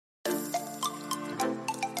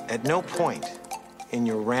At no point in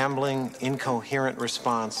your rambling, incoherent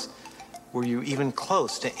response were you even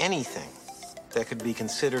close to anything that could be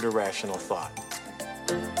considered a rational thought.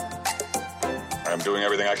 I'm doing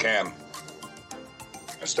everything I can.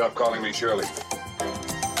 And stop calling me Shirley.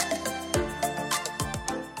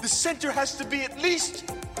 The center has to be at least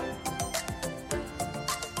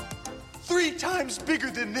 3 times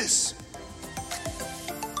bigger than this.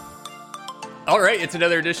 All right, it's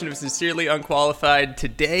another edition of Sincerely Unqualified.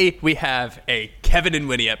 Today we have a Kevin and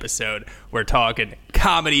Winnie episode. We're talking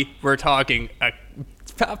comedy. We're talking a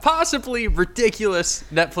possibly ridiculous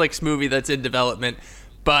Netflix movie that's in development.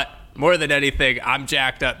 But more than anything, I'm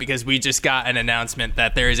jacked up because we just got an announcement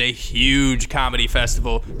that there is a huge comedy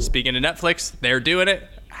festival. Speaking of Netflix, they're doing it.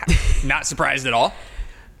 Not surprised at all.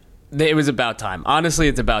 It was about time. Honestly,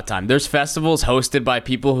 it's about time. There's festivals hosted by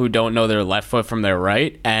people who don't know their left foot from their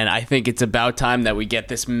right, and I think it's about time that we get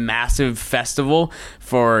this massive festival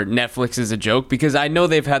for Netflix as a joke, because I know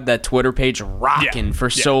they've had that Twitter page rocking for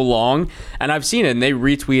so long, and I've seen it, and they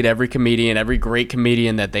retweet every comedian, every great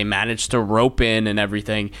comedian that they managed to rope in and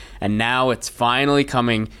everything, and now it's finally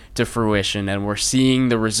coming to fruition, and we're seeing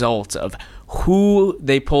the results of who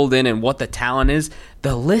they pulled in and what the talent is.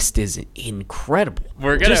 The list is incredible.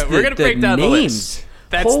 We're gonna break down the list.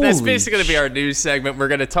 That's basically going to be our news segment. We're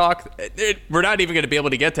going to talk. We're not even going to be able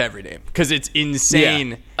to get to every name because it's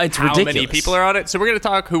insane it's how ridiculous. many people are on it. So we're going to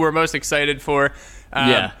talk who we're most excited for.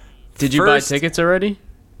 Did you buy tickets already?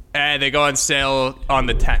 They go on sale on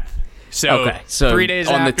the 10th. So 3 days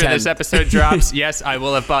on after the 10th. this episode drops, yes, I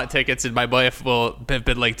will have bought tickets, and my wife will have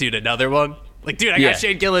been like, dude, another one? Like, dude, I got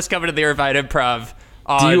Shane Gillis coming to the Irvine Improv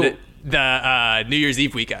on the New Year's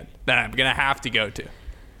Eve weekend that I'm going to have to go to.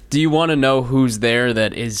 Do you want to know who's there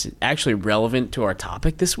that is actually relevant to our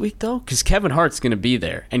topic this week, though? Because Kevin Hart's going to be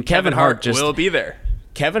there. And Kevin Hart just will be there.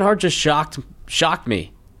 Kevin Hart just shocked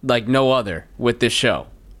me like no other with this show,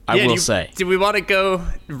 I will say. Do we want to go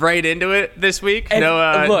right into it this week? And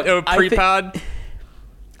no pre-pod?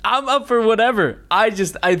 I'm up for whatever. I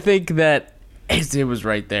think that it was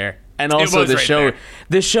right there. And also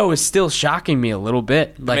the show is still shocking me a little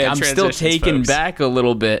bit. Like, I'm still taken back a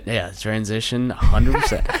little bit. Yeah, transition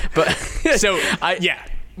 100%.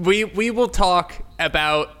 But we will talk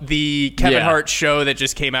about the Kevin Hart show that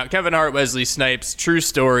just came out. Kevin Hart, Wesley Snipes, true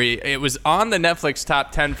story. It was on the Netflix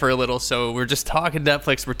top 10 for a little, so we're just talking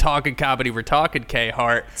Netflix, we're talking comedy, we're talking K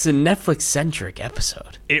Hart. It's a Netflix-centric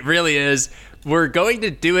episode. It really is. We're going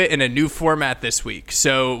to do it in a new format this week,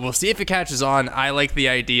 so we'll see if it catches on. I like the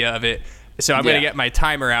idea of it, so I'm going to get my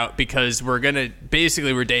timer out because we're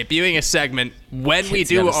debuting a segment when we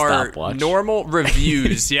do our normal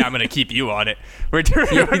reviews. Yeah, I'm going to keep you on it. When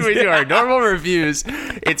we do our normal reviews,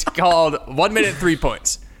 it's called 1 minute, 3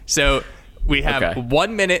 points. So we have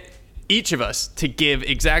 1 minute, each of us, to give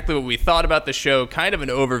exactly what we thought about the show, kind of an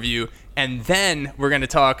overview, and then we're going to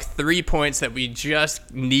talk 3 points that we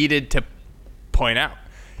just needed to point out.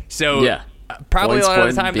 So probably a lot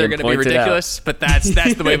of the time they're going to be ridiculous, but that's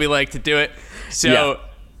the way we like to do it. So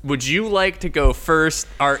would you like to go first?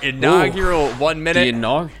 Our inaugural 1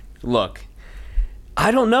 minute. Look,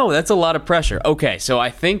 I don't know. That's a lot of pressure. Okay, so I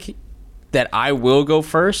think that I will go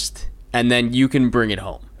first, and then you can bring it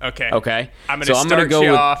home. Okay. I'm going to start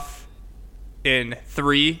you off in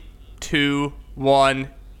 3, 2, 1.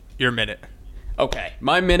 Your minute. Okay,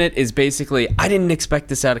 my minute is basically, I didn't expect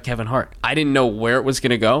this out of Kevin Hart. I didn't know where it was going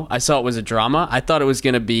to go. I saw it was a drama. I thought it was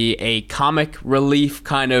going to be a comic relief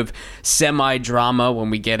kind of semi-drama when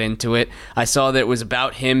we get into it. I saw that it was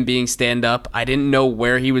about him being stand-up. I didn't know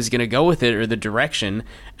where he was going to go with it or the direction,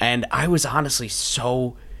 and I was honestly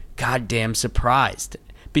so goddamn surprised.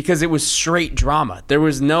 Because it was straight drama. There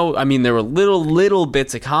was there were little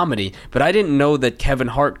bits of comedy, but I didn't know that Kevin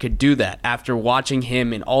Hart could do that after watching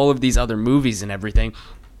him in all of these other movies and everything.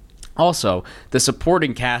 Also, the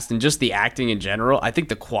supporting cast and just the acting in general, I think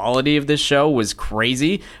the quality of this show was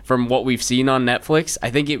crazy from what we've seen on Netflix. I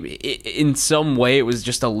think it in some way it was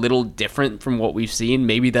just a little different from what we've seen.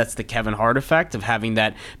 Maybe that's the Kevin Hart effect of having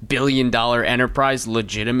that billion-dollar enterprise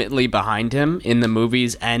legitimately behind him in the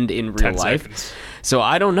movies and in real life. Seconds. So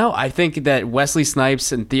I don't know. I think that Wesley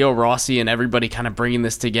Snipes and Theo Rossi and everybody kind of bringing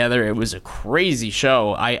this together, it was a crazy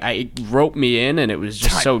show. I roped me in, and it was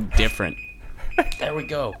just so different. There we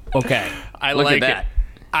go. Okay. I Look like at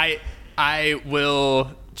that. it. I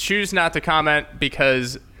will choose not to comment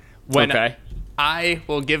because when I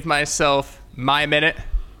will give myself my minute.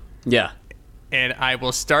 Yeah. And I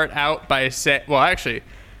will start out by saying, well, actually,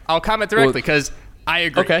 I'll comment directly because I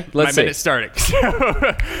agree. Okay, let's see. My minute's starting.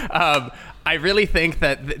 I really think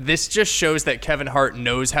that this just shows that Kevin Hart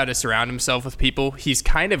knows how to surround himself with people. He's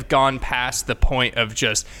kind of gone past the point of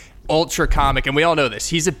just ultra comic, and we all know this.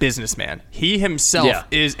 He's a businessman. He himself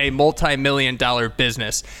is a multi-million-dollar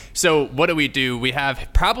business. So what do? We have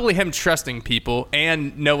probably him trusting people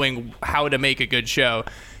and knowing how to make a good show.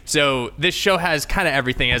 So this show has kind of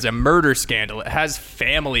everything. It has a murder scandal. It has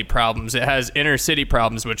family problems. It has inner city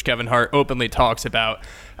problems, which Kevin Hart openly talks about.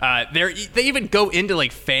 They even go into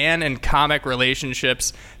like fan and comic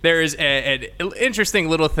relationships. There is an interesting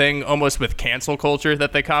little thing almost with cancel culture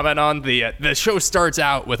that they comment on. The show starts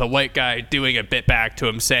out with a white guy doing a bit back to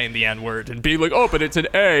him saying the N-word and being like, oh, but it's an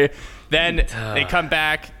A. Then they come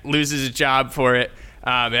back, loses a job for it.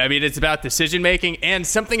 I mean, it's about decision making, and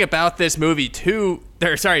something about this movie show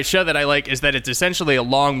that I like is that it's essentially a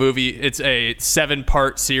long movie. It's a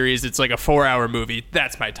 7-part series. It's like a 4-hour movie.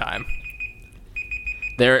 That's my time.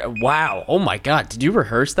 Wow. Oh my God. Did you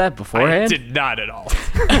rehearse that beforehand? I did not at all.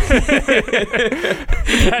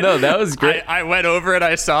 No, that was great. I went over it.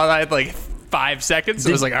 I saw that I had like 5 seconds.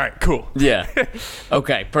 I was like, all right, cool. Yeah.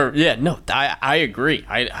 Okay. No, I agree.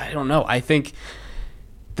 I don't know. I think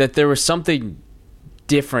that there was something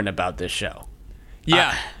different about this show.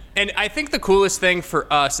 Yeah. And I think the coolest thing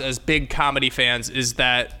for us as big comedy fans is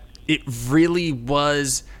that it really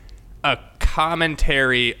was a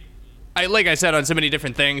commentary, like I said, on so many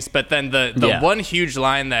different things, but then the one huge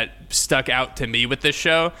line that stuck out to me with this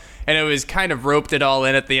show, and it was kind of roped it all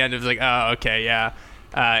in at the end. It was like, oh, okay, yeah.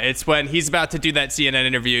 It's when he's about to do that CNN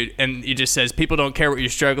interview, and he just says, people don't care what you're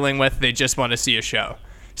struggling with, they just want to see a show.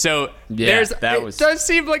 So it does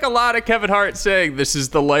seem like a lot of Kevin Hart saying this is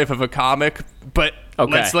the life of a comic, but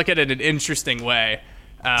let's look at it in an interesting way.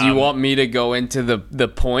 Do you want me to go into the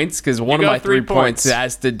points? Because one of my 3 points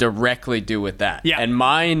has to directly do with that. Yeah. And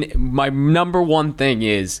my number one thing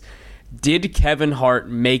is, did Kevin Hart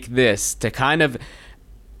make this to kind of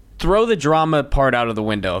throw the drama part out of the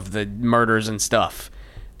window of the murders and stuff?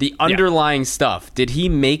 The underlying stuff. Did he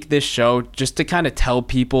make this show just to kind of tell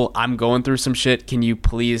people, I'm going through some shit, can you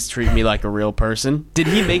please treat me like a real person? Did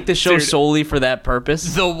he make the show solely for that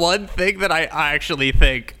purpose? The one thing that I actually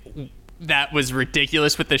think that was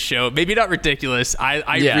ridiculous with the show, maybe not ridiculous, I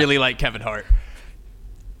really like Kevin Hart.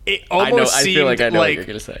 It almost seemed feel like I know what you're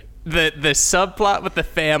going to say. The subplot with the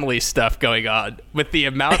family stuff going on, with the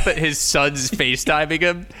amount that his son's FaceTiming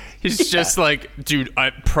him, he's just like, dude,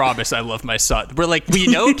 I promise I love my son. We're like, we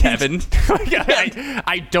know, Kevin.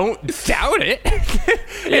 I don't doubt it.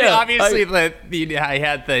 And obviously, I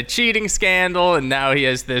had the cheating scandal, and now he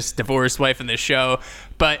has this divorced wife in the show.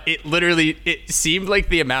 But it seemed like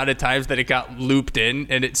the amount of times that it got looped in,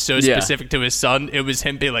 and it's so specific to his son, it was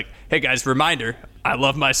him being like, hey guys, reminder, I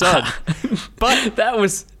love my son. But that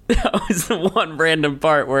was the one random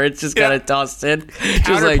part where it's just kind of tossed in.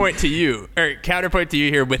 Counterpoint to you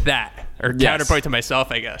here with that, or counterpoint to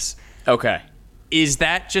myself, I guess. Okay. Is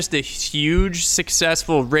that just a huge,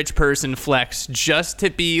 successful, rich person flex just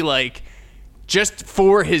to be like, just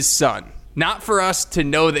for his son? Not for us to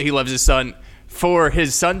know that he loves his son, for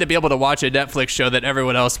his son to be able to watch a Netflix show that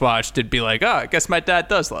everyone else watched and be like, oh, I guess my dad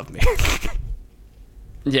does love me.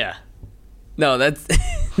 Yeah. No,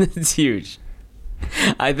 that's huge.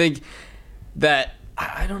 I think that,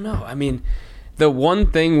 I don't know. I mean, the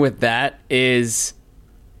one thing with that is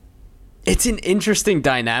it's an interesting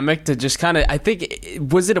dynamic to just kind of, I think,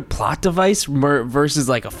 was it a plot device versus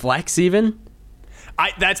like a flex even?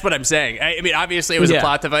 That's what I'm saying. I mean, obviously it was a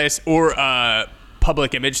plot device or a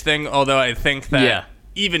public image thing, although I think that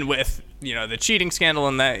even with, the cheating scandal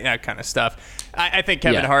and that kind of stuff, I think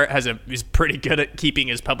Kevin Hart is pretty good at keeping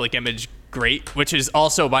his public image great, which is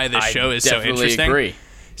also why this show is so interesting. Agree.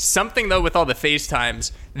 Something, though, with all the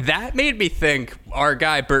FaceTimes, that made me think our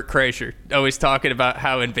guy, Bert Kreischer, always talking about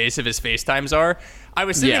how invasive his FaceTimes are. I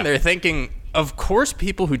was sitting there thinking, of course,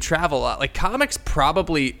 people who travel a lot, like comics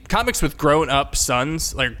with grown-up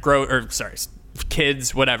sons,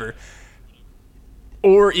 kids, whatever,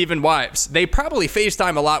 or even wives, they probably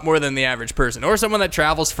FaceTime a lot more than the average person, or someone that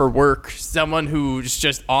travels for work, someone who's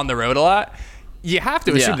just on the road a lot. You have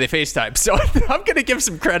to assume they FaceTime. So I'm going to give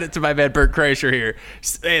some credit to my man Bert Kreischer here.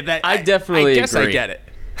 I definitely guess agree. I get it.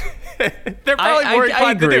 They're probably more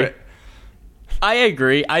inclined to do it. I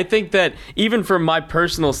agree. I think that even from my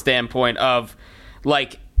personal standpoint of,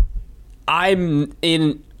 like, I'm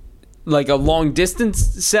in like a long distance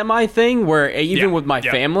semi thing where even with my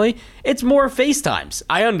family, it's more FaceTimes.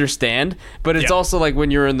 I understand, but it's also like when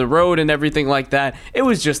you're in the road and everything like that. It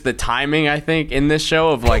was just the timing, I think, in this show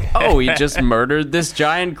of like, oh, he just murdered this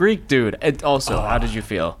giant Greek dude. It also, how did you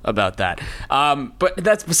feel about that? But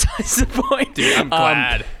that's besides the point. Dude, I'm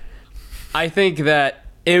glad. I think that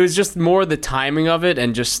It was just more the timing of it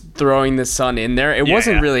and just throwing the son in there. It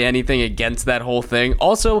wasn't really anything against that whole thing.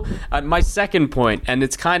 Also, my second point, and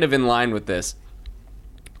it's kind of in line with this,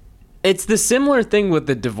 it's the similar thing with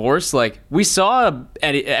the divorce. Like, we saw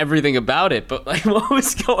everything about it, but like, what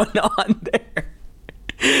was going on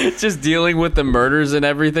there? Just dealing with the murders and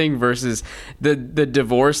everything versus the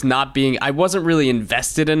divorce not being... I wasn't really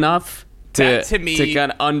invested enough to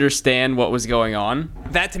kind of understand what was going on.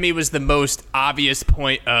 That to me was the most obvious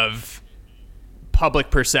point of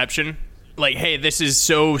public perception. Like, hey, this is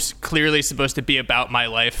so clearly supposed to be about my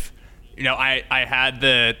life. You know, I had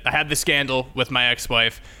the scandal with my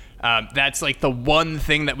ex-wife. That's like the one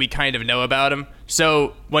thing that we kind of know about him.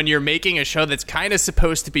 So when you're making a show that's kind of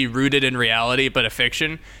supposed to be rooted in reality but a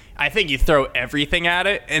fiction, I think you throw everything at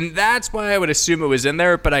it, and that's why I would assume it was in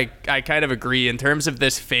there. But I kind of agree in terms of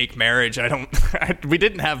this fake marriage. We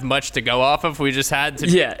didn't have much to go off of. We just had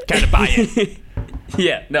to kind of buy it.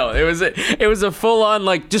 Yeah, no, it was a full on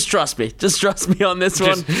like, just trust me on this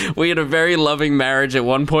one. We had a very loving marriage at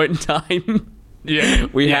one point in time. Yeah,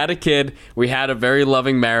 we had a kid. We had a very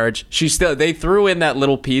loving marriage. They threw in that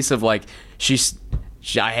little piece of like,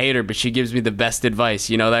 I hate her, but she gives me the best advice.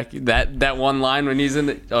 You know, that one line when he's in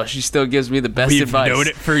the, she still gives me the best advice. We've known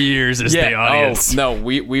it for years as the audience. Oh, no,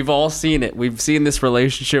 we've all seen it. We've seen this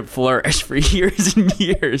relationship flourish for years and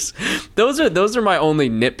years. Those are my only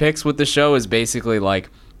nitpicks with the show, is basically like,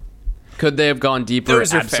 could they have gone deeper?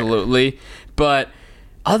 Those are absolutely. Fair. But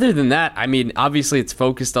other than that, I mean, obviously it's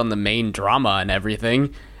focused on the main drama and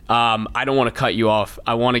everything. I don't want to cut you off.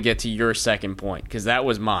 I want to get to your second point, because that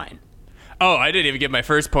was mine. Oh, I didn't even get my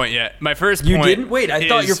first point yet. My first point... You point didn't? Wait, I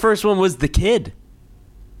thought your first one was the kid.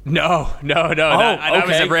 No. That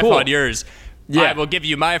was a riff on yours. Yeah. I will give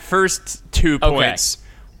you my first 2 points. Okay.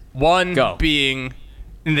 One being,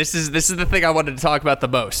 and this is the thing I wanted to talk about the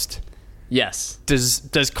most. Yes.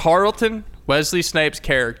 Does Carlton, Wesley Snipes'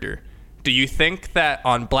 character, do you think that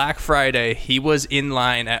on Black Friday he was in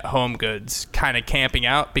line at Home Goods kind of camping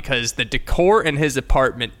out because the decor in his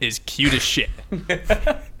apartment is cute as shit?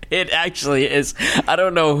 It actually is. I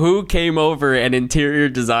don't know who came over and interior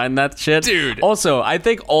designed that shit. Dude. Also, I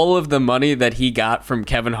think all of the money that he got from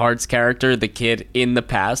Kevin Hart's character, the kid in the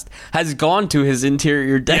past, has gone to his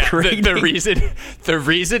interior decorating. Yeah, the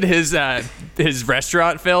reason his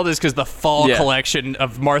restaurant failed is because the fall collection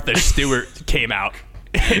of Martha Stewart came out.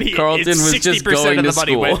 Carlton was just going to school. 60% of the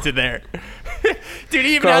money went to there. Dude,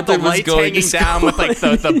 he even had the lights hanging down with like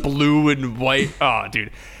the blue and white. Oh,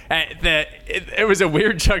 dude. It was a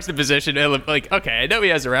weird juxtaposition. Like, okay, I know he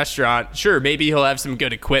has a restaurant. Sure, maybe he'll have some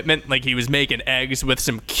good equipment. Like, he was making eggs with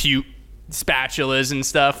some cute spatulas and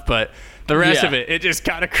stuff. But the rest of it just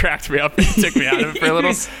kind of cracked me up and took me out of it for a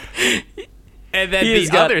little. And then the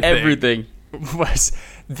other thing was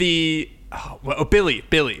Billy.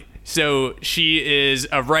 So she is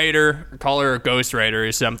a writer, call her a ghostwriter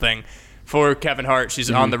or something, for Kevin Hart.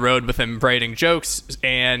 She's on the road with him writing jokes,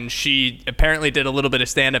 and she apparently did a little bit of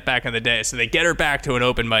stand-up back in the day. So they get her back to an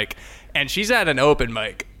open mic, and she's at an open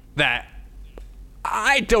mic that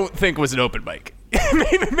I don't think was an open mic.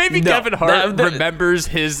 maybe Kevin Hart remembers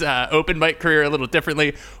his open mic career a little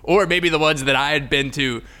differently, or maybe the ones that I had been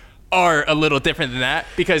to are a little different than that.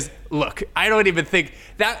 Because, look, I don't even think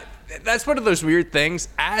that's one of those weird things.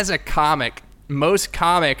 As a comic, most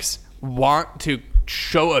comics want to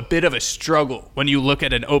show a bit of a struggle when you look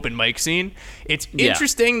at an open mic scene. It's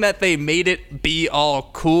interesting that they made it be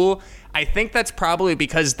all cool. I think that's probably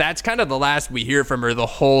because that's kind of the last we hear from her the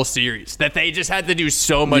whole series, that they just had to do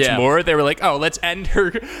so much more. They were like, oh, let's end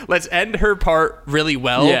her part really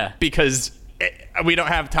well because we don't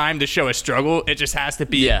have time to show a struggle. It just has to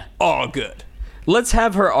be all good. Let's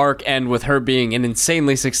have her arc end with her being an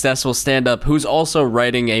insanely successful stand-up who's also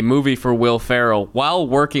writing a movie for Will Ferrell while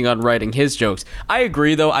working on writing his jokes. I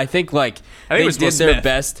agree, though. I think they did their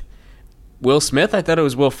best. Will Smith? I thought it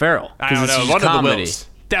was Will Ferrell. I don't know. One of the Wills.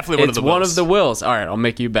 Definitely one of the Wills. It's one of the Wills. All right, I'll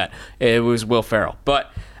make you bet. It was Will Ferrell.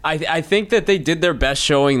 But I think that they did their best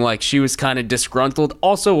showing like she was kind of disgruntled.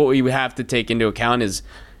 Also, what we have to take into account is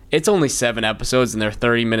it's only 7 episodes and they're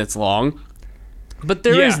 30 minutes long. But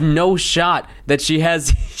there is no shot that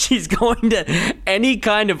she's going to any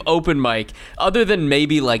kind of open mic other than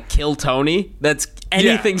maybe like Kill Tony. That's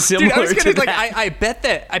anything similar. Dude, I was gonna, to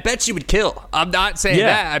that. I bet she would kill. I'm not saying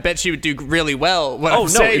that. I bet she would do really well. What I'm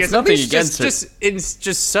saying it's is nothing against her.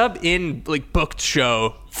 Just sub in like booked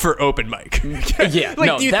show for open mic. Yeah,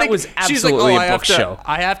 like, no, that was absolutely a booked show.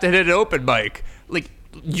 I have to hit an open mic. Like,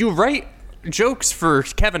 you write jokes for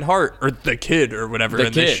Kevin Hart or the kid or whatever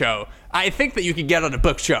in this show. I think that you can get on a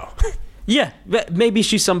book show. Yeah, maybe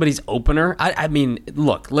she's somebody's opener. I mean,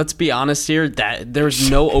 look, let's be honest here. That there's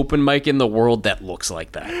no open mic in the world that looks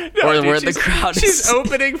like that. No, dude, the crowd she's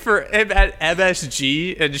opening for him at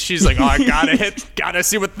MSG, and she's like, "Oh, I gotta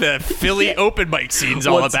see what the Philly open mic scene's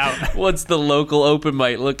all about." What's the local open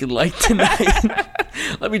mic looking like tonight?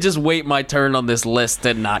 Let me just wait my turn on this list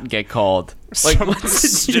and not get called. Like,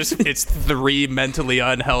 it's 3 mentally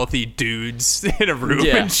unhealthy dudes in a room,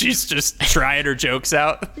 and she's just trying her jokes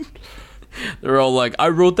out. They're all like, I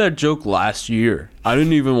wrote that joke last year. I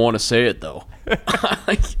didn't even want to say it, though.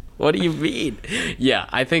 Like, what do you mean? Yeah,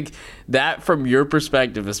 I think that from your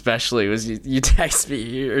perspective especially was you text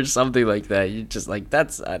me or something like that. You're just like,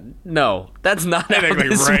 that's no, that's not how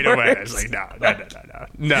this right works. away. I was like,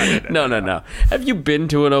 no. Have you been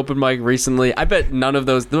to an open mic recently? I bet none of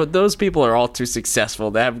those people are all too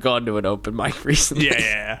successful to have gone to an open mic recently.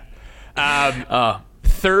 Yeah.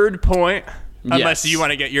 Third point. Unless you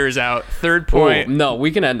want to get yours out. Third point. Ooh, no,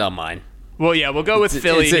 we can end on mine. Well, yeah, we'll go with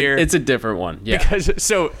Philly here. It's a different one. Yeah. Because,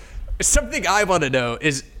 so, something I want to know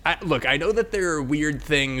is, look, I know that there are weird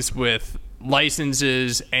things with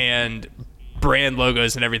licenses and brand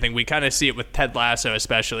logos and everything. We kind of see it with Ted Lasso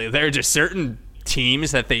especially. There are just certain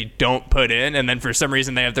teams that they don't put in, and then for some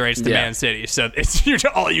reason they have the rights to Man City. So it's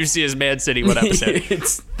all you see is Man City one episode.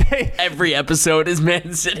 Every episode is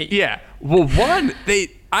Man City. Yeah. Well,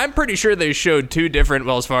 I'm pretty sure they showed 2 different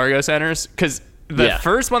Wells Fargo centers, because the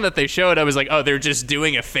first one that they showed, I was like, oh, they're just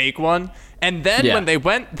doing a fake one. And then when they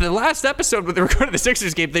went, the last episode when they were going to the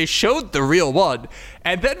Sixers game, they showed the real one.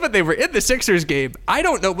 And then when they were in the Sixers game, I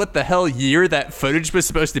don't know what the hell year that footage was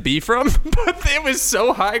supposed to be from, but it was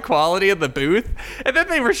so high quality in the booth. And then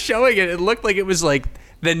they were showing it. It looked like it was like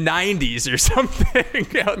the 90s or something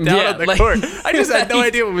down on the court. I just had no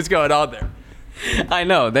idea what was going on there. I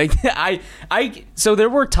know. So there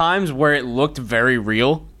were times where it looked very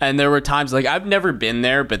real, and there were times like I've never been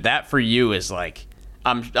there, but that for you is like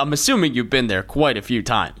I'm assuming you've been there quite a few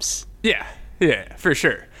times. Yeah, for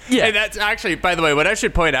sure. Yeah, and that's actually, by the way, what I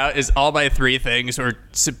should point out is all my 3 things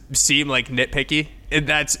seem like nitpicky. And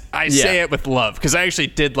I say it with love, because I actually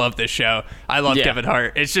did love this show. I love Kevin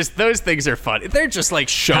Hart. It's just those things are fun. They're just like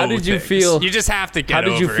show. How did you feel? You just have to get over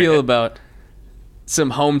it. How did you feel about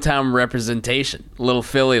some hometown representation, little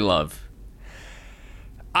Philly love?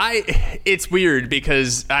 It's weird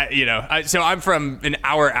because so I'm from an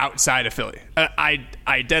hour outside of Philly. I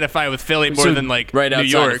identify with Philly more than like right New outside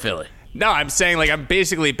York. Of Philly. No, I'm saying like I'm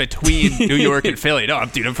basically between New York and Philly. No, I'm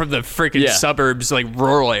from the freaking suburbs, like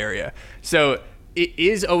rural area. So it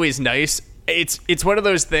is always nice. It's one of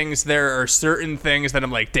those things. There are certain things that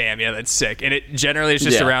I'm like, damn, yeah, that's sick. And it generally is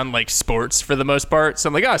just around like sports for the most part. So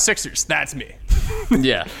I'm like, oh, Sixers, that's me.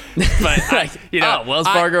 Yeah. But Wells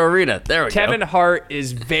Fargo Arena. There we go. Kevin Hart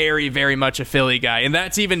is very, very much a Philly guy, and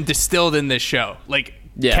that's even distilled in this show. Like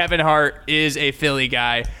Kevin Hart is a Philly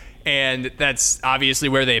guy, and that's obviously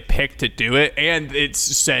where they picked to do it. And it's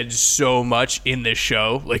said so much in this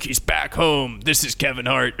show, like he's back home. This is Kevin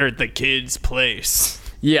Hart or the kid's place.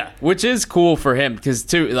 Yeah, which is cool for him because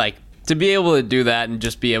to be able to do that and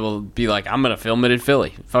just be able to be like, I'm gonna film it in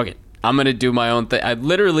Philly. Fuck it, I'm gonna do my own thing.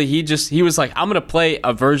 He was like, I'm gonna play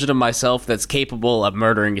a version of myself that's capable of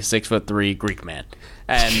murdering a 6'3" Greek man,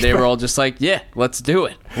 and they were all just like, yeah, let's do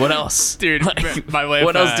it. What else, dude? My wife.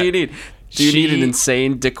 What else do you need? Do you need an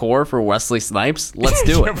insane decor for Wesley Snipes? Let's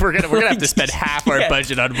do it. we're gonna have to spend half our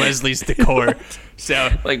budget on Wesley's decor.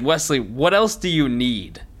 So, like, Wesley, what else do you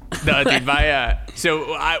need? No, dude,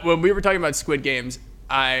 when we were talking about Squid Games,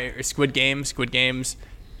 my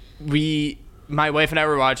wife and I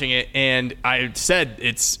were watching it, and I said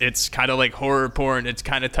it's kind of like horror porn. It's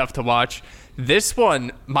kind of tough to watch. This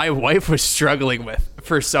one, my wife was struggling with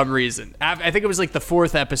for some reason. I think it was like the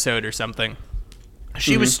 4th episode or something.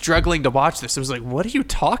 She was struggling to watch this. I was like, what are you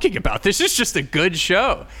talking about? This is just a good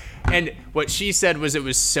show. And what she said was it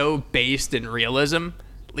was so based in realism.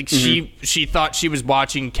 Like she thought she was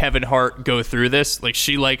watching Kevin Hart go through this. Like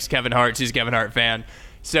she likes Kevin Hart. She's a Kevin Hart fan.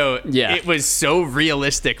 So it was so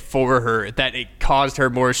realistic for her that it caused her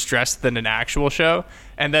more stress than an actual show.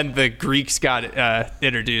 And then the Greeks got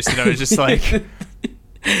introduced, and I was just like,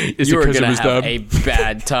 you were going to have a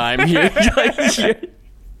bad time here. Like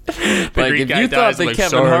if you thought the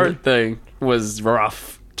Kevin Hart thing was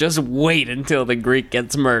rough, just wait until the Greek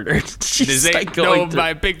gets murdered. This ain't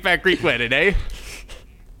my big fat Greek wedding, eh?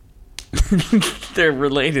 They're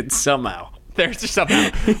related somehow. We'll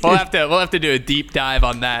have to do a deep dive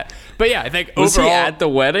on that. But yeah, I think was overall, he at the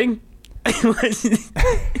wedding? I'm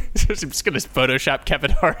just gonna Photoshop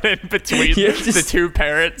Kevin Hart in between the two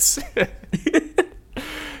parents. The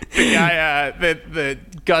guy, the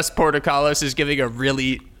Gus Portocalos is giving a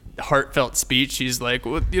really heartfelt speech. He's like,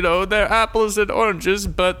 well, you know, they're apples and oranges,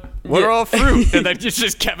 but we're all fruit. And then it's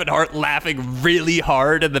just Kevin Hart laughing really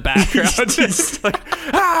hard in the background. Just like,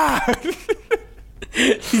 ah!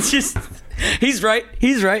 He's right.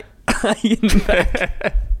 In the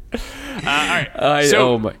back. All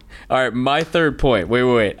right. All right, my third point.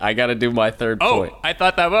 Wait. I got to do my third point. I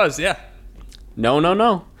thought that was, yeah.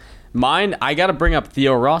 No. Mine, I got to bring up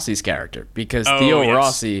Theo Rossi's character because Theo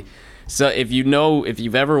Rossi. So if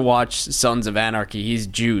you've ever watched Sons of Anarchy, he's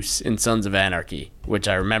Juice in Sons of Anarchy, which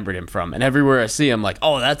I remembered him from. And everywhere I see him, like,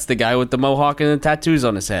 oh, that's the guy with the mohawk and the tattoos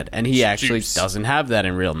on his head. And he actually doesn't have that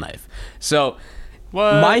in real life. So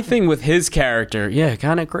my thing with his character, yeah,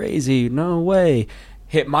 kind of crazy. No way.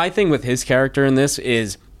 My thing with his character in this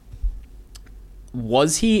is,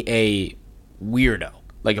 was he a weirdo?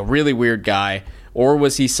 Like a really weird guy? Or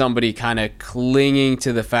was he somebody kind of clinging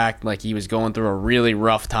to the fact like he was going through a really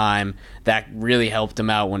rough time that really helped him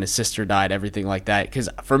out when his sister died, everything like that? Because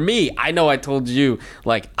for me, I know I told you,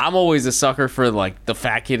 like, I'm always a sucker for like the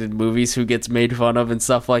fat kid in movies who gets made fun of and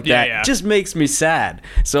stuff like that. Yeah. It just makes me sad.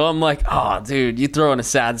 So I'm like, oh, dude, you throw in a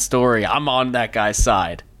sad story. I'm on that guy's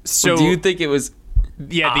side. So do you think it was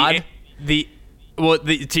odd?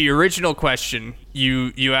 To your original question,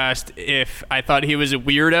 you asked if I thought he was a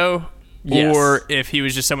weirdo. Yes. Or if he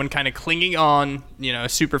was just someone kind of clinging on, you know, a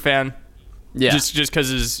super fan, just because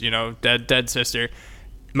his, you know, dead sister.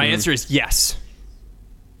 My answer is yes.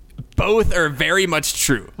 Both are very much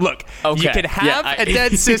true. Look, you could have a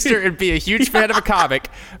dead sister and be a huge fan of a comic,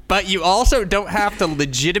 but you also don't have to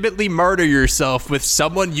legitimately murder yourself with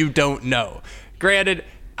someone you don't know. Granted,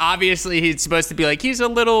 obviously he's supposed to be like, he's a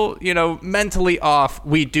little, you know, mentally off.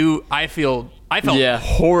 I felt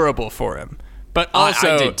horrible for him. But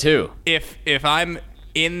also, I did too. If I'm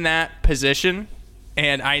in that position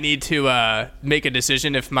and I need to make a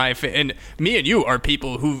decision, and me and you are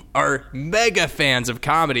people who are mega fans of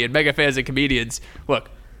comedy and mega fans of comedians. Look,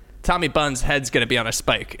 Tommy Bunn's head's gonna be on a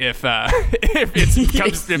spike if it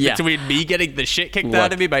comes between me getting the shit kicked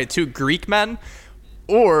out of me by two Greek men,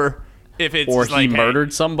 or if it's or like, he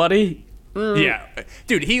murdered somebody. Yeah,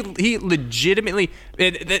 dude, he legitimately.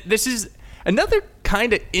 This is. Another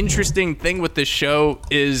kind of interesting thing with the show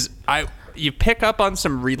is you pick up on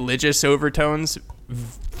some religious overtones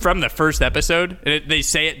from the first episode, and they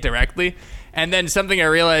say it directly. And then something I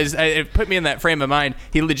realized, it put me in that frame of mind,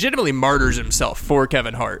 he legitimately martyrs himself for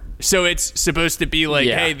Kevin Hart. So it's supposed to be like,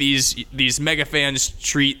 hey, these mega fans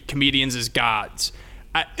treat comedians as gods,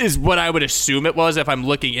 is what I would assume it was if I'm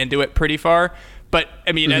looking into it pretty far. But,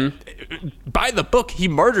 I mean, by the book, he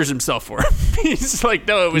murders himself for him. He's like,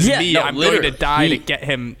 no, it was me. I'm going to die to get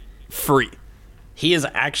him free. He has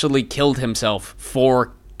actually killed himself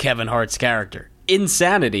for Kevin Hart's character.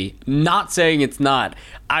 Insanity. Not saying it's not.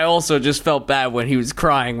 I also just felt bad when he was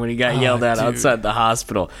crying when he got yelled at outside the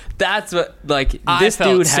hospital. That's what, like, this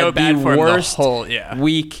dude had the worst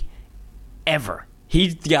week ever.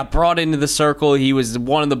 He got brought into the circle. He was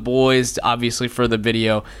one of the boys, obviously, for the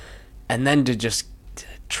video. And then to just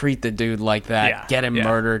treat the dude like that, get him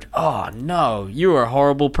murdered. Oh, no. You are a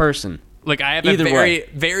horrible person. Look, I have a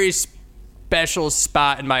very special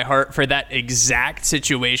spot in my heart for that exact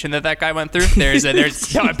situation that guy went through. No,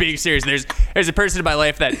 I'm being serious. There's a person in my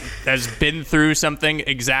life that has been through something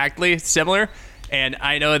exactly similar. And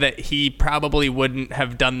I know that he probably wouldn't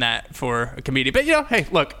have done that for a comedian. But, you know, hey,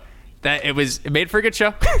 look. It made for a good show.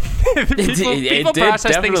 people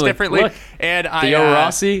process things differently. Look, and Theo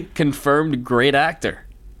Rossi confirmed great actor.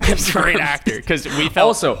 Great actor, because we felt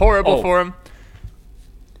also horrible for him.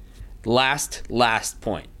 Last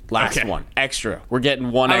point. Last one. Extra. We're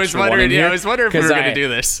getting one extra one in here. I was wondering if we were going to do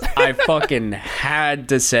this. I fucking had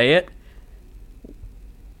to say it.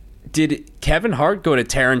 Did Kevin Hart go to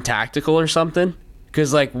Terran Tactical or something?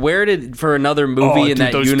 Because, like, for another movie in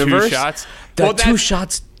that universe? 2 shots? Two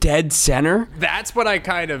shots dead center? That's what I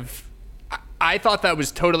thought that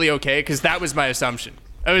was totally okay, because that was my assumption.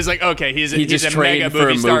 I was like, okay, he's a mega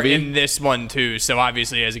movie star in this one, too, so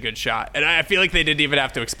obviously he has a good shot. And I feel like they didn't even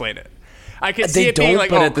have to explain it. I could see it being like,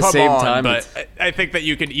 but at the same time, but I think that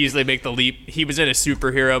you could easily make the leap. He was in a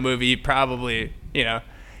superhero movie, probably, you know.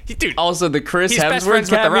 Dude, also, the Chris Hemsworth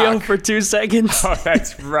cameo for 2 seconds. Oh,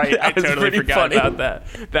 that's right. I totally forgot about that.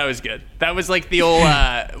 That was good. That was like the old,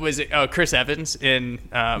 Chris Evans in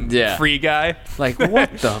Free Guy. Like,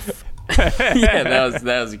 what the yeah,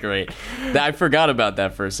 that was great. I forgot about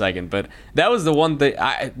that for a second, but that was the one thing.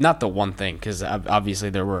 Not the one thing, because obviously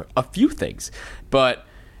there were a few things, but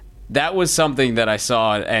that was something that I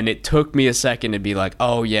saw, and it took me a second to be like,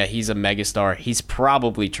 "Oh yeah, he's a megastar. He's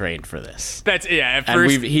probably trained for this." That's At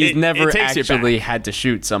first, he's never actually had to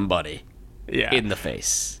shoot somebody. in the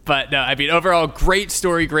face. But no, I mean, overall, great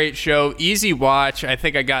story, great show, easy watch. I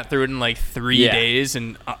think I got through it in like 3 days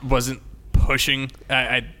and wasn't pushing.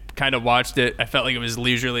 I kind of watched it. I felt like it was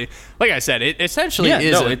leisurely. Like I said, it essentially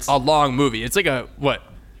is a long movie. It's like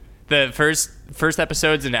the first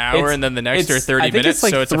episode's an hour and then the next are 30 minutes. It's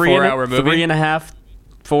like so it's a 4-hour movie. 3.5,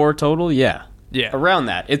 4 total. Yeah. Around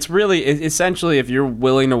that. It's really, essentially, if you're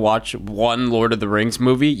willing to watch one Lord of the Rings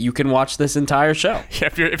movie, you can watch this entire show. Yeah,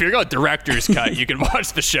 if you're going director's cut, you can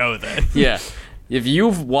watch the show then. Yeah. If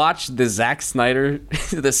you've watched the Zack Snyder,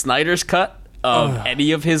 the Snyder's cut of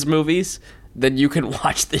any of his movies, then you can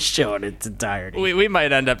watch this show in its entirety. We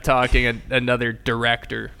might end up talking another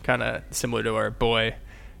director, kind of similar to our boy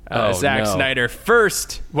Zack Snyder.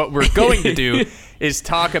 First, what we're going to do is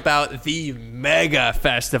talk about the mega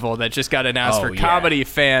festival that just got announced for comedy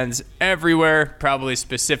fans everywhere, probably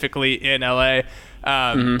specifically in LA.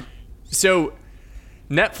 So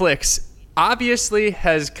Netflix obviously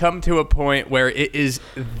has come to a point where it is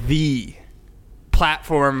the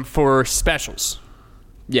platform for specials.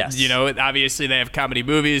 Yes. You know, obviously they have comedy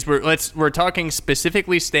movies. We're talking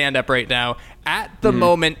specifically stand-up right now. At the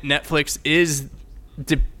moment, Netflix is...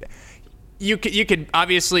 You could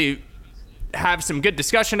obviously have some good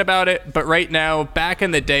discussion about it, but right now, back in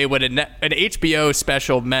the day, what an HBO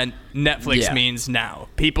special meant, Netflix means now.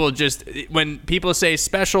 When people say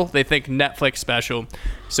special, they think Netflix special,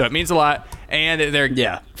 so it means a lot. And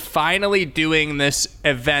they're finally doing this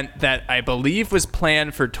event that I believe was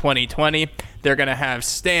planned for 2020. They're going to have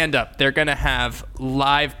stand-up. They're going to have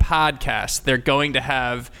live podcasts. They're going to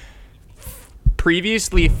have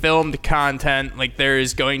previously filmed content. Like, there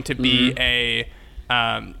is going to be they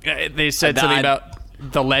said something about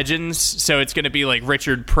the legends, so it's going to be like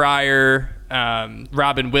Richard Pryor,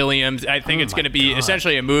 Robin Williams. I think it's going to be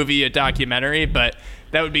essentially a movie, a documentary, but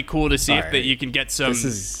that would be cool to see that you can get some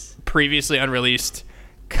previously unreleased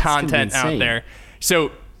content out there.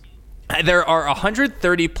 So there are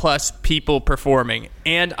 130 plus people performing,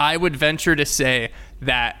 and I would venture to say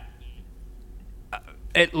that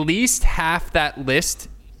at least half that list,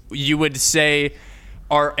 you would say,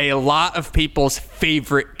 are a lot of people's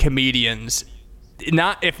favorite comedians, if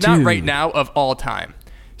not right now, of all time.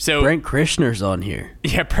 So Brent Krishner's on here.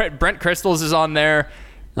 Yeah, Brent Crystals is on there.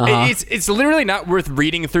 It's literally not worth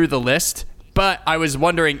reading through the list, but I was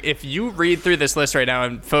wondering if you read through this list right now,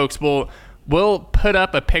 and folks, we'll put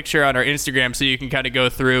up a picture on our Instagram so you can kind of go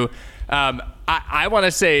through. I want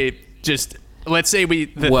to say, just let's say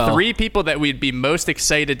three people that we'd be most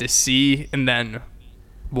excited to see, and then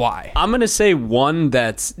why. I'm going to say one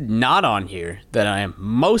that's not on here that I am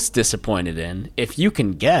most disappointed in. If you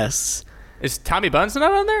can guess. Is Tommy Buns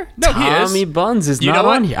not on there? No, he is. Tommy Buns is not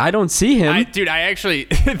on here. I don't see him. I actually,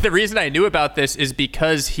 the reason I knew about this is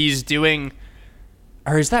because he's doing,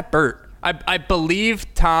 or is that Bert? I believe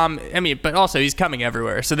Tom, but also he's coming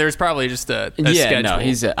everywhere. So there's probably just a schedule. No,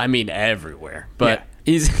 he's, everywhere. But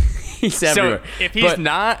he's everywhere. So if he's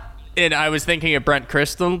not, and I was thinking of Brent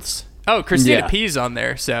Crystals. Oh, Christina P's on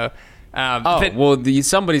there. So,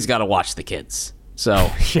 somebody's got to watch the kids.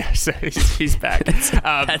 So so he's back.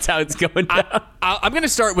 That's how it's going down. I'm going to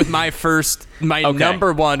start with my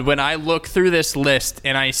number one. When I look through this list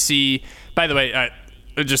and I see, by the way,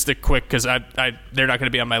 just a quick, because they're not going to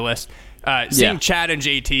be on my list. Seeing Chad and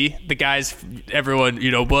JT, the guys, everyone,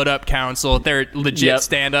 what up, Council? They're legit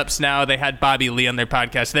stand-ups now. They had Bobby Lee on their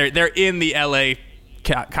podcast. They're in the LA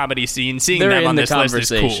comedy scene. Seeing them on this list is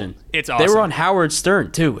cool. It's awesome. They were on Howard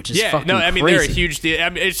Stern too, which is fucking crazy. They're a huge deal.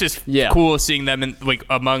 It's just cool seeing them in,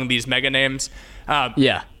 among these mega names.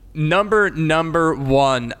 Number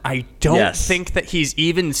one, I don't think that he's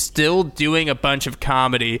even still doing a bunch of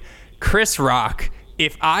comedy. Chris Rock.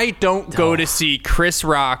 If I don't go to see Chris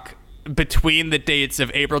Rock between the dates of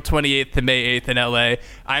April 28th to May 8th in LA,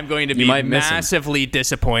 I'm going to be massively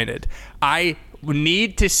disappointed. I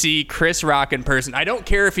need to see Chris Rock in person. I don't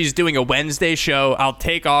care if he's doing a Wednesday show. I'll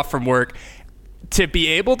take off from work. To be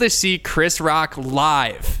able to see Chris Rock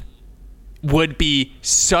live would be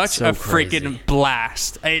such a freaking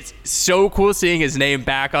blast. It's so cool seeing his name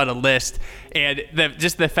back on a list. And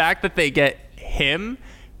just the fact that they get him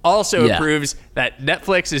also proves that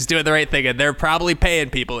Netflix is doing the right thing, and they're probably paying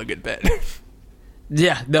people a good bit.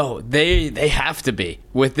 They have to be.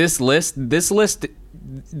 With this list,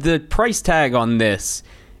 the price tag on this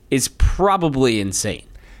is probably insane.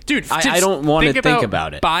 Dude, I don't want to think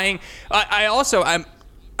about it. Buying.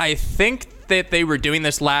 I think that they were doing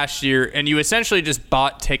this last year, and you essentially just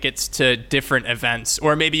bought tickets to different events,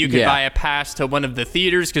 or maybe you could buy a pass to one of the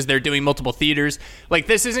theaters because they're doing multiple theaters. Like,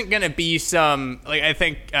 this isn't going to be some, like, I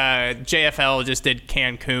think JFL just did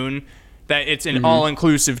Cancun. that it's an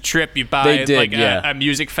all-inclusive trip. You buy They did, a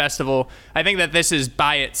music festival. I think that this is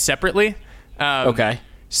buy it separately. Okay.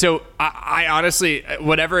 So I honestly,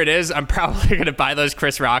 whatever it is, I'm probably going to buy those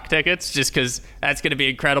Chris Rock tickets just because that's going to be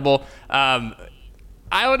incredible. I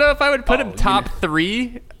don't know if I would put him top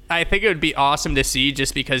 3. I think it would be awesome to see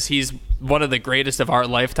just because he's one of the greatest of our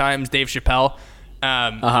lifetimes, Dave Chappelle.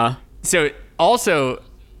 So also,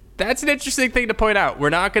 that's an interesting thing to point out. We're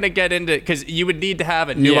not going to get into, because you would need to have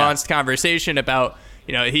a nuanced conversation about,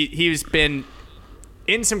 he's been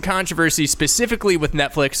in some controversy specifically with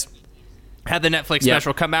Netflix. Had the Netflix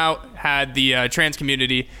special come out, had the trans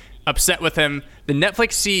community upset with him. The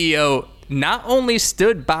Netflix CEO not only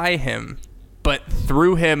stood by him, but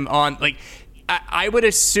threw him on. Like, I would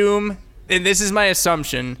assume, and this is my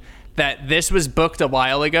assumption, that this was booked a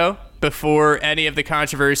while ago before any of the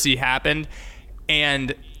controversy happened.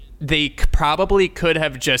 And they probably could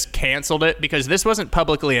have just canceled it because this wasn't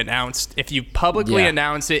publicly announced. If you publicly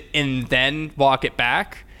announce it and then walk it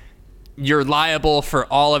back, you're liable for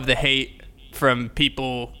all of the hate from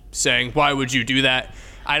people saying, why would you do that?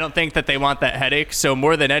 I don't think that they want that headache. So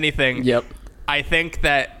more than anything, I think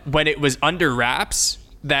that when it was under wraps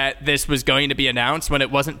that this was going to be announced, when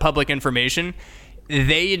it wasn't public information,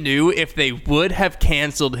 they knew if they would have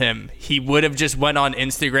canceled him, he would have just went on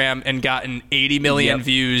Instagram and gotten 80 million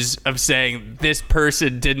views of saying, this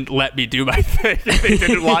person didn't let me do my thing. They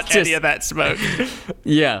didn't want any of that smoke.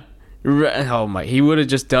 Yeah. Oh my! He would have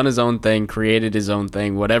just done his own thing, created his own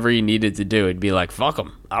thing, whatever he needed to do. It'd be like, fuck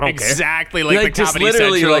him, I don't care. Exactly like the Comedy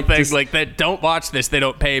Central thing, like that. Don't watch this; they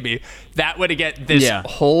don't pay me. That would have get this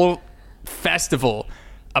whole festival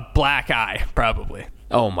a black eye, probably.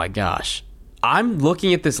 Oh my gosh! I'm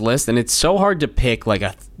looking at this list, and it's so hard to pick like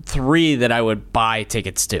a 3 that I would buy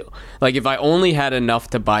tickets to. Like if I only had enough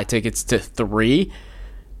to buy tickets to 3,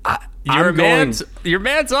 your man's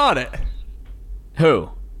on it. Who?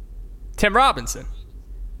 Tim Robinson.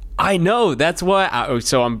 I know. That's why.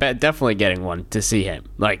 So I'm definitely getting one to see him,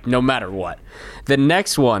 like no matter what. The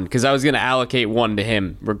next one, because I was going to allocate one to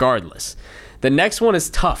him regardless. The next one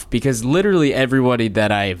is tough because literally everybody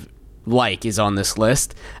that I like is on this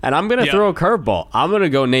list, and I'm going to throw a curveball. I'm going to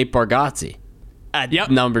go Nate Bargatze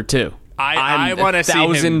at number 2. I want to see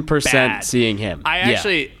him 1000% seeing him.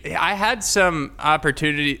 I had some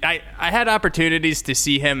opportunity. I had opportunities to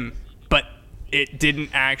see him, but it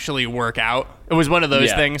didn't actually work out. It was one of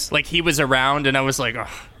those things. Like, he was around, and I was like, oh,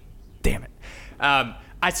 damn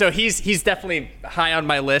it. So he's definitely high on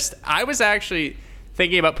my list. I was actually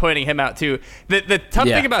thinking about pointing him out, too. The tough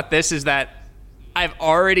thing about this is that I've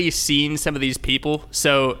already seen some of these people,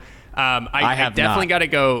 so I definitely got to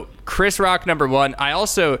go Chris Rock, number 1. I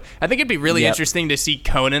think it'd be really interesting to see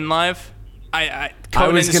Conan live. I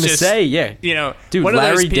was going to say, dude,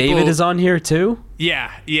 Larry David is on here, too?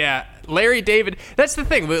 Yeah. Larry David, that's the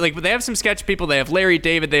thing. Like, they have some sketch people. They have Larry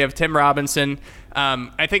David. They have Tim Robinson.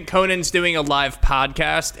 I think Conan's doing a live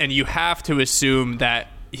podcast, and you have to assume that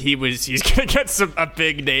he's going to get a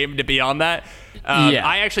big name to be on that.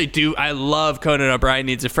 I love Conan O'Brien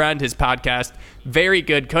Needs a Friend, his podcast. Very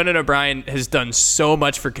good. Conan O'Brien has done so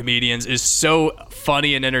much for comedians, is so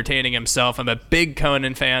funny and entertaining himself. I'm a big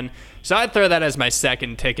Conan fan. So I'd throw that as my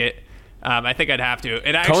second ticket. I think I'd have to.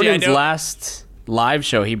 And actually, Conan's last live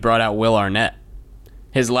show, he brought out Will Arnett,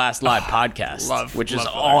 his last live podcast, which is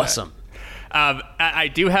awesome. I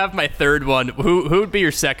do have my third one. Who would be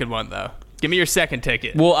your second one, though? Give me your second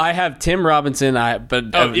ticket. Well, I have Tim Robinson,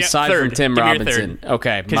 aside from Tim Robinson.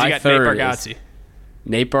 Okay, my you got third Nate Bargatze. Is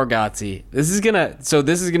Nate Bargatze. This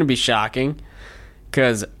is gonna be shocking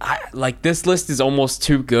because this list is almost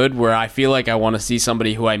too good where I feel like I want to see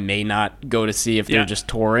somebody who I may not go to see if they're just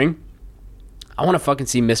touring. I want to fucking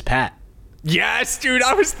see Miss Pat. Yes, dude.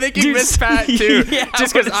 I was thinking Miss Pat too.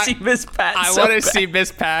 Just because I see Miss Pat. I want to see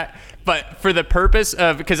Miss Pat. But for the purpose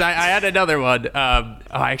of, because I had another one.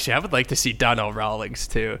 Actually, I would like to see Donnell Rawlings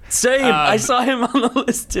too. Same. I saw him on the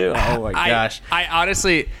list too. Oh my gosh. I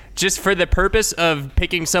honestly, just for the purpose of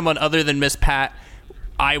picking someone other than Miss Pat,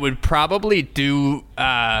 I would probably do,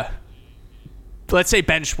 let's say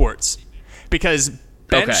Ben Schwartz, because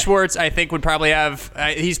Ben Schwartz, I think, would probably have.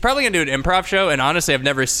 He's probably gonna do an improv show, and honestly, I've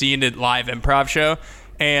never seen a live improv show.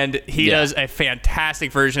 And he does a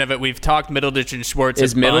fantastic version of it. We've talked Middleditch and Schwartz.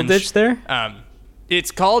 Is Middleditch there?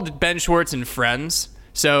 It's called Ben Schwartz and Friends.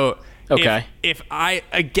 So if I,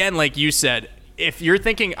 again, like you said, if you're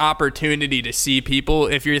thinking opportunity to see people,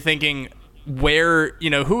 if you're thinking where,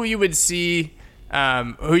 who you would see,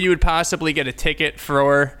 who you would possibly get a ticket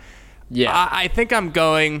for, I think I'm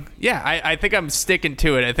going, I think I'm sticking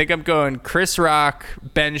to it. I think I'm going Chris Rock,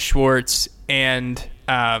 Ben Schwartz, and...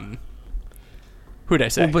 who'd I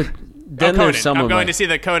say? Well, but Then Conan. there's some I'm of going my, to see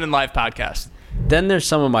the Conan live podcast. Then there's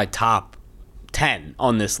some of my top 10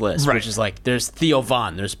 on this list, Right. which is like there's Theo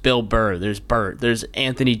Von, there's Bill Burr, there's Burt, there's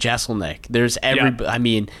Anthony Jeselnik, there's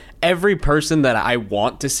every person that I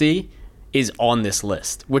want to see is on this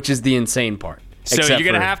list, which is the insane part. So Except you're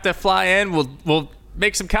gonna for- have to fly in. We'll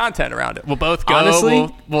make some content around it. We'll both go. Honestly-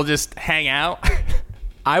 we'll just hang out.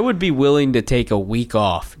 I would be willing to take a week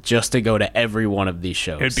off just to go to every one of these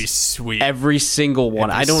shows. It'd be sweet. Every single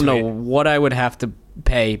one. It'd be I don't know sweet. what I would have to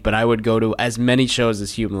pay, but I would go to as many shows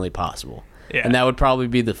as humanly possible. Yeah. And that would probably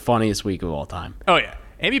be the funniest week of all time. Oh yeah,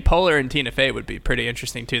 Amy Poehler and Tina Fey would be pretty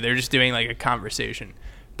interesting too. They're just doing like a conversation,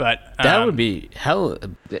 but That would be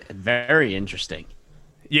very interesting.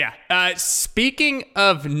 Yeah. Speaking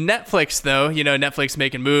of Netflix, though, Netflix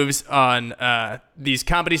making moves on these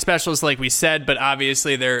comedy specials, like we said, but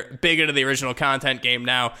obviously they're big into the original content game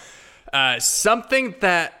now. Something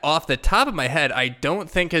that, off the top of my head, I don't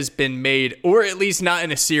think has been made, or at least not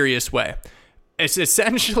in a serious way. It's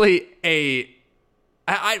essentially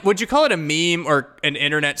would you call it a meme or an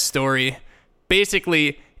internet story?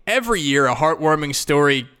 Basically, every year a heartwarming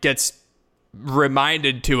story gets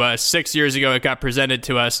reminded to us. 6 years ago it got presented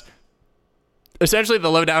to us. Essentially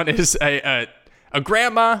the lowdown is a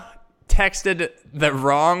grandma texted the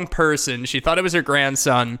wrong person. She thought it was her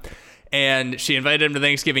grandson and she invited him to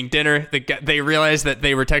Thanksgiving dinner. They realized that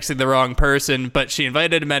they were texting the wrong person, but she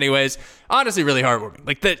invited him anyways. Honestly, really heartwarming.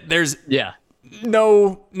 Like there's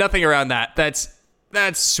nothing around that.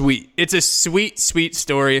 That's sweet. It's a sweet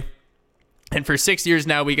story. And for 6 years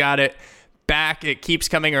now we got it back. It keeps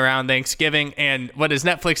coming around Thanksgiving. And what does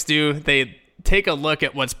Netflix do? They take a look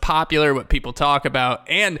at what's popular, what people talk about.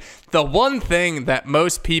 And the one thing that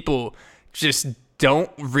most people just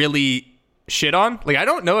don't really shit on, like, I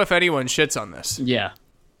don't know if anyone shits on this. Yeah.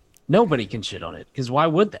 Nobody can shit on it, because why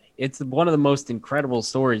would they? It's one of the most incredible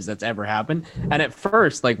stories that's ever happened. And at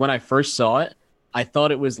first, like when I first saw it, I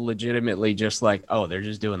thought it was legitimately just like, oh, they're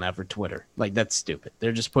just doing that for Twitter. Like, that's stupid.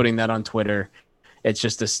 They're just putting that on Twitter. It's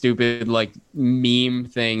just a stupid like meme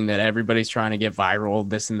thing that everybody's trying to get viral,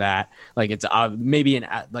 this and that. Like it's maybe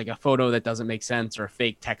like a photo that doesn't make sense or a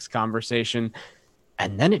fake text conversation.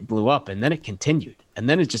 And then it blew up and then it continued. And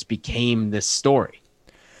then it just became this story.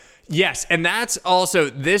 Yes, and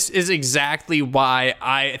this is exactly why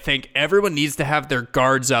I think everyone needs to have their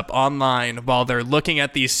guards up online while they're looking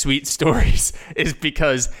at these sweet stories, is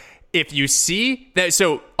because if you see that,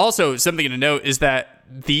 so also something to note is that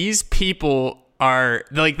these people are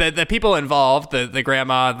like the people involved, the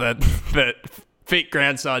grandma, the fake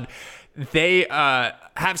grandson, they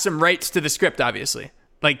have some rights to the script, obviously.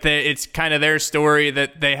 Like it's kind of their story,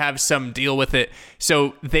 that they have some deal with it.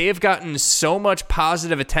 So they've gotten so much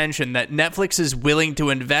positive attention that Netflix is willing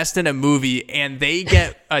to invest in a movie, and they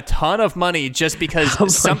get a ton of money just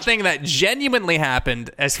because something that genuinely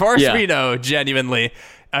happened, as far as we know, genuinely.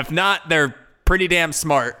 If not, they're pretty damn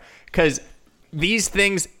smart, because these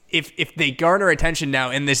things, if they garner attention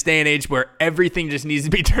now in this day and age where everything just needs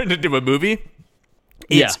to be turned into a movie,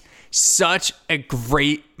 it's such a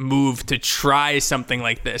great move to try something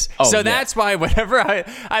like this. That's why whenever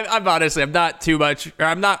I'm honestly, I'm not too much, or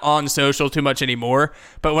I'm not on social too much anymore.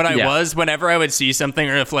 But when I was, whenever I would see something,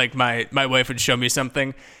 or if like my wife would show me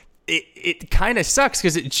something, it kind of sucks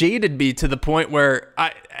because it jaded me to the point where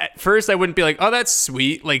at first I wouldn't be like, oh, that's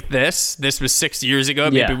sweet. Like this was 6 years ago.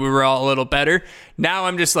 Maybe we were all a little better. Now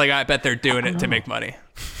I'm just like, I bet they're doing it to make money.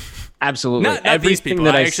 Absolutely. Not these people.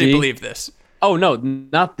 I actually believe this. Oh, no,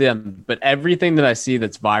 not them, but everything that I see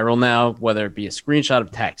that's viral now, whether it be a screenshot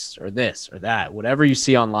of text or this or that, whatever you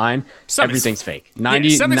see online, everything's fake.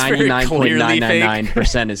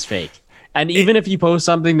 99.999% is fake. And even if you post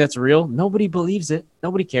something that's real, nobody believes it.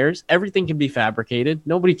 Nobody cares. Everything can be fabricated.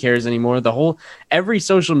 Nobody cares anymore. Every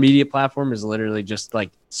social media platform is literally just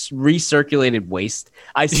like recirculated waste.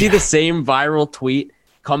 I see the same viral tweet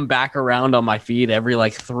come back around on my feed every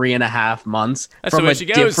like 3.5 months from a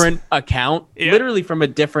different account, literally from a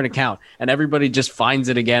different account, and everybody just finds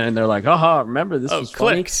it again and they're like, haha, remember this was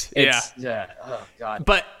clicks. Funny? Oh god.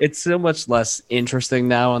 But it's so much less interesting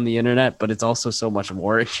now on the internet, but it's also so much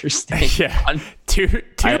more interesting. Two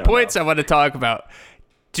points I want to talk about.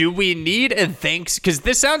 Do we need a thanks? Because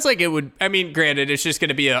this sounds like it would, I mean, granted, it's just going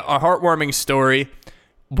to be a heartwarming story.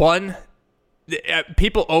 One,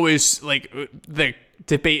 people always like the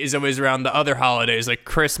debate is always around the other holidays like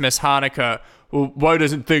Christmas, Hanukkah. Well, why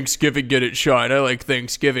doesn't Thanksgiving get it shine? I like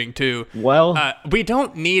Thanksgiving too. Well, we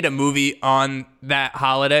don't need a movie on that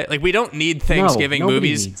holiday. Like, we don't need Thanksgiving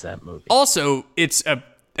movies. Needs that movie. Also,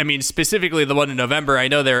 specifically the one in November. I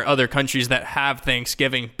know there are other countries that have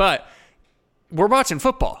Thanksgiving, but we're watching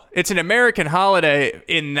football. It's an American holiday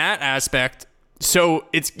in that aspect. So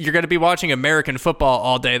you're going to be watching American football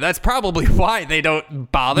all day. That's probably why they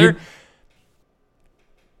don't bother.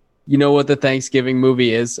 You know what the Thanksgiving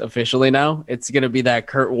movie is officially now? It's going to be that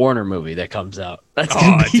Kurt Warner movie that comes out. That's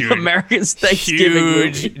going to be America's Thanksgiving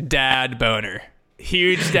movie. Huge dad boner.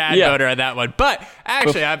 Huge dad boner on that one. But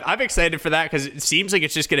actually, I'm excited for that because it seems like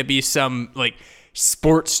it's just going to be some like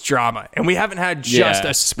sports drama. And we haven't had just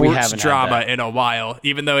a sports drama in a while,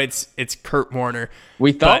 even though it's Kurt Warner.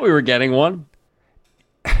 We thought we were getting one.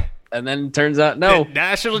 And then it turns out, no.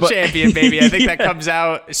 National champion, baby. I think that comes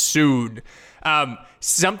out soon.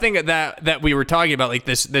 Something that we were talking about, like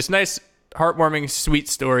this nice, heartwarming, sweet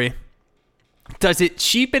story. Does it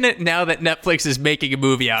cheapen it now that Netflix is making a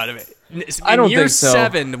movie out of it? I don't think so. Year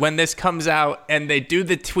 7, when this comes out and they do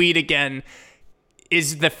the tweet again,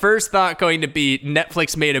 is the first thought going to be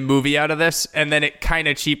Netflix made a movie out of this, and then it kind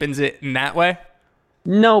of cheapens it in that way?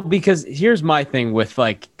 No, because here's my thing with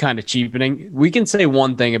like kind of cheapening. We can say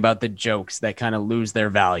one thing about the jokes that kind of lose their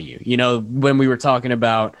value. You know, when we were talking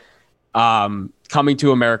about Coming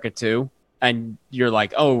to America 2, and you're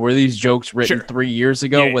like, oh, were these jokes written 3 years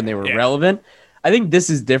ago when they were relevant? I think this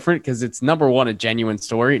is different because it's, number one, a genuine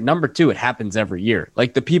story. Number two, it happens every year.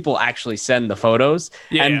 Like the people actually send the photos.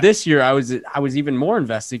 This year I was even more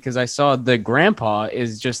invested because I saw the grandpa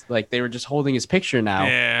is just like, they were just holding his picture now.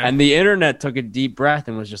 Yeah. And the internet took a deep breath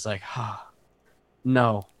and was just like,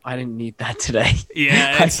 no, I didn't need that today.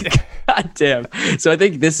 Yeah. God damn. So I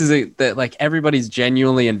think this is that like everybody's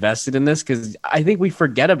genuinely invested in this because I think we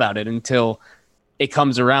forget about it until it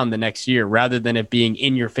comes around the next year rather than it being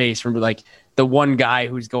in your face from like the one guy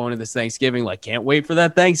who's going to this Thanksgiving, like, can't wait for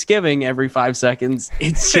that Thanksgiving every 5 seconds.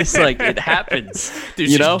 It's just like, it happens.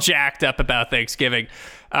 Dude's just jacked up about Thanksgiving.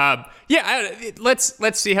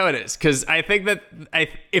 Let's see how it is. Cause I think that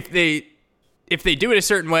if they do it a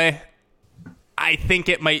certain way, I think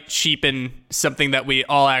it might cheapen something that we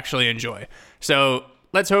all actually enjoy. So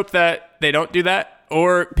let's hope that they don't do that,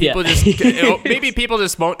 or people maybe people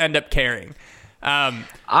just won't end up caring.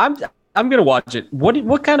 I'm gonna watch it.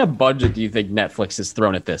 What kind of budget do you think Netflix has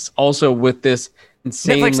thrown at this? Also, with this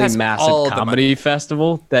insanely massive comedy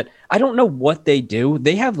festival, that I don't know what they do.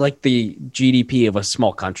 They have like the GDP of a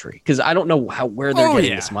small country because I don't know where they're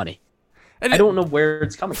getting this money. And I don't know where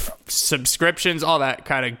it's coming from. Subscriptions, all that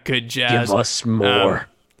kind of good jazz. Give us more.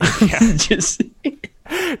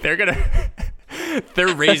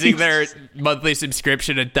 They're raising their monthly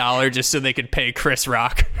subscription $1 just so they can pay Chris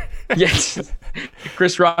Rock. Yes.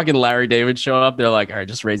 Chris Rock and Larry David show up. They're like, all right,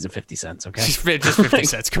 just raise it 50 cents, okay? Just 50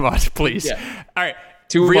 cents. Come on, please. Yeah. All right.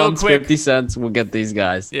 2 months, 50 cents. We'll get these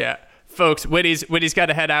guys. Yeah. Folks, Whitty's got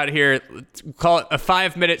to head out here. Let's call it a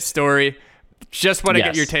 5-minute story. Just want to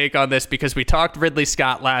get your take on this because we talked Ridley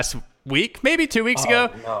Scott last week, maybe 2 weeks ago.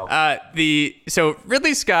 No. So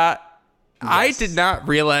Ridley Scott, I did not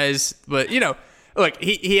realize, but look,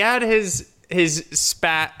 he had his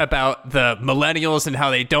spat about the millennials and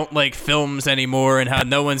how they don't like films anymore and how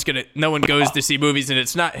no one goes to see movies and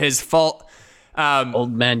it's not his fault.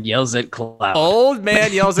 Old man yells at clouds. Old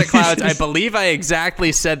man yells at clouds. I believe I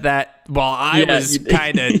exactly said that while I was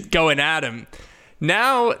kind of going at him.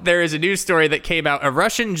 Now there is a news story that came out. A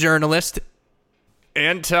Russian journalist,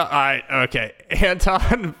 Anton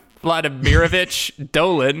Vladimirovich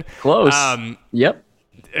Dolin. Close. Yep.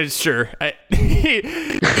 Sure. He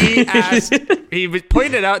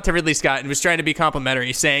pointed out to Ridley Scott and was trying to be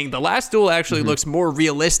complimentary, saying The Last Duel actually looks more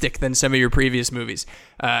realistic than some of your previous movies.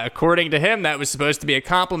 According to him, that was supposed to be a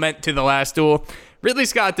compliment to The Last Duel. Ridley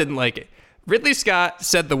Scott didn't like it. Ridley Scott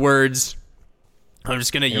said the words, I'm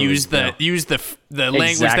just going to use the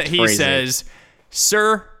language that he says,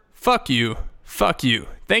 "Sir, fuck you. Fuck you.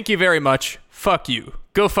 Thank you very much. Fuck you.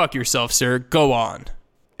 Go fuck yourself, sir. Go on."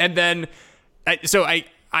 And then,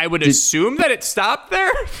 I would assume that it stopped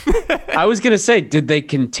there. I was going to say, did they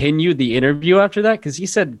continue the interview after that? Because he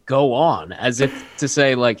said, go on, as if to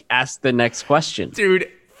say, like, ask the next question. Dude,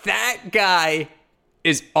 that guy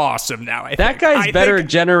is awesome now, I think. That guy's better at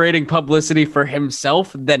generating publicity for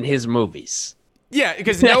himself than his movies. Yeah,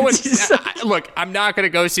 because no one... Look, I'm not going to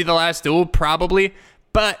go see The Last Duel, probably,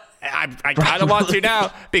 but... I kind of want to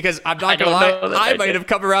now because I'm not gonna lie, I might have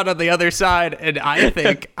come around on the other side, and I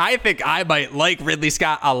think I might like Ridley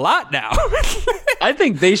Scott a lot now. I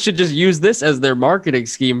think they should just use this as their marketing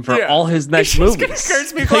scheme for all his next movies. He's gonna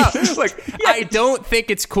curse people out. Look, I don't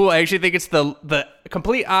think it's cool. I actually think it's the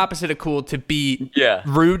complete opposite of cool to be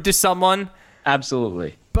rude to someone.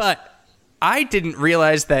 Absolutely. But I didn't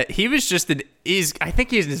realize that he was just I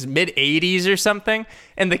think he's in his mid-80s or something,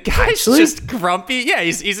 and the guy's just grumpy. Yeah,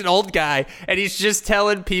 he's an old guy, and he's just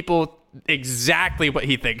telling people exactly what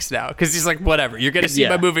he thinks now because he's like, whatever, you're gonna see Yeah.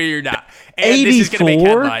 my movie or you're not. And this is gonna make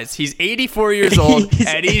 84? headlines. He's 84 years old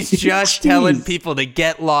and he's just Jeez. telling people to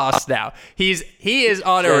get lost now. He is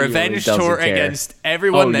on a Genuinely revenge doesn't tour care. against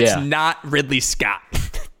everyone Oh, that's yeah. not Ridley Scott.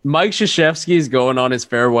 Mike Krzyzewski is going on his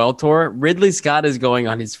farewell tour. Ridley Scott is going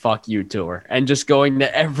on his fuck you tour and just going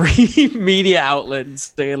to every media outlet and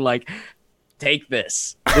saying like, take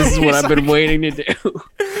this. This is what I've been waiting to do.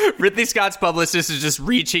 Ridley Scott's publicist is just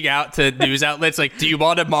reaching out to news outlets like, do you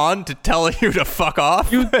want him on to tell you to fuck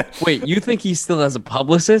off? Wait, you think he still has a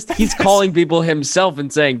publicist? He's calling people himself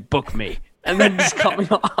and saying, book me. And then just coming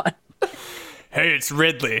on. Hey, it's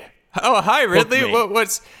Ridley. Oh, hi, Ridley. me.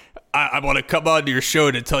 What's... I want to come on to your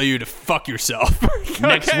show to tell you to fuck yourself.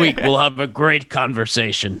 Next Okay. week, we'll have a great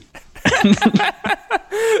conversation.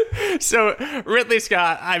 So Ridley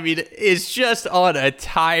Scott, I mean, is just on a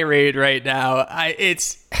tirade right now.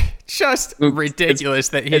 It's just ridiculous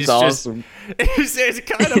that he's it's just. awesome. It's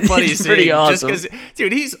kind of funny It's pretty seeing awesome. just because,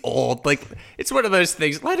 dude, he's old. Like, it's one of those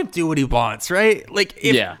things. Let him do what he wants, right? Like,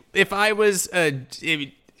 if I was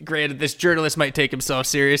granted, this journalist might take himself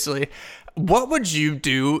seriously. What would you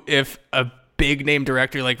do if a big name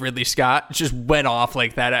director like Ridley Scott just went off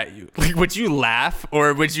like that at you? Like, would you laugh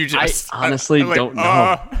or would you just? I honestly I'm like, don't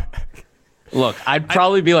know. Look, I'd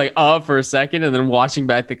probably be like, for a second, and then watching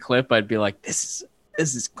back the clip, I'd be like, this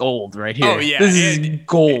is gold right here. Oh, yeah, This is and-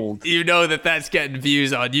 gold. You know that's getting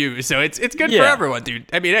views on you, so it's good for Yeah. everyone, dude.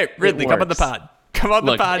 I mean, hey, Ridley, come on the works. pod. Come on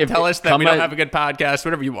the Look, pod. if- Tell us that come we don't on- have a good podcast.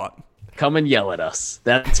 Whatever you want. Come and yell at us.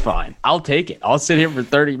 That's fine. I'll take it. I'll sit here for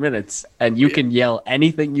 30 minutes, and you can yell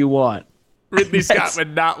anything you want. Ridley Scott That's-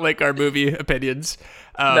 would not like our movie opinions.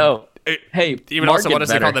 No. Hey, you would market also want us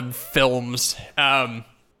to call better. them films. All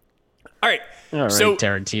right. All right, So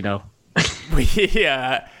Tarantino.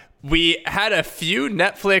 we had a few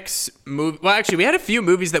Netflix movies. Well, actually, we had a few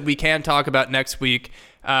movies that we can talk about next week.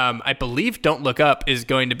 I believe Don't Look Up is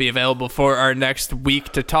going to be available for our next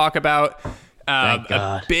week to talk about. Thank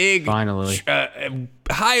God. A big, Finally.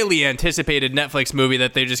 highly anticipated Netflix movie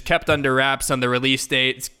that they just kept under wraps on the release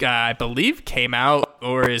date. It's, I believe came out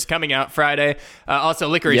or is coming out Friday. Also,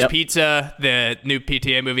 Licorice Yep. Pizza, the new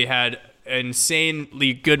PTA movie, had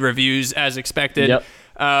insanely good reviews as expected.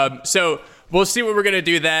 Yep. So we'll see what we're going to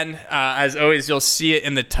do then. As always, you'll see it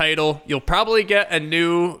in the title. You'll probably get a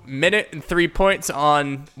new minute and 3 points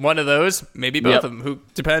on one of those, maybe both Yep. of them. Who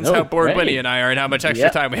depends No, how bored hey. Winnie and I are and how much extra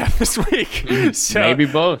Yep. time we have this week. So, Maybe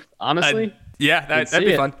both. Honestly, yeah, that'd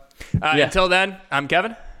be it. fun. Yeah. Until then, I'm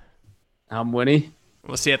Kevin. I'm Winnie.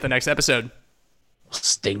 We'll see you at the next episode.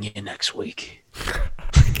 Sting you next week.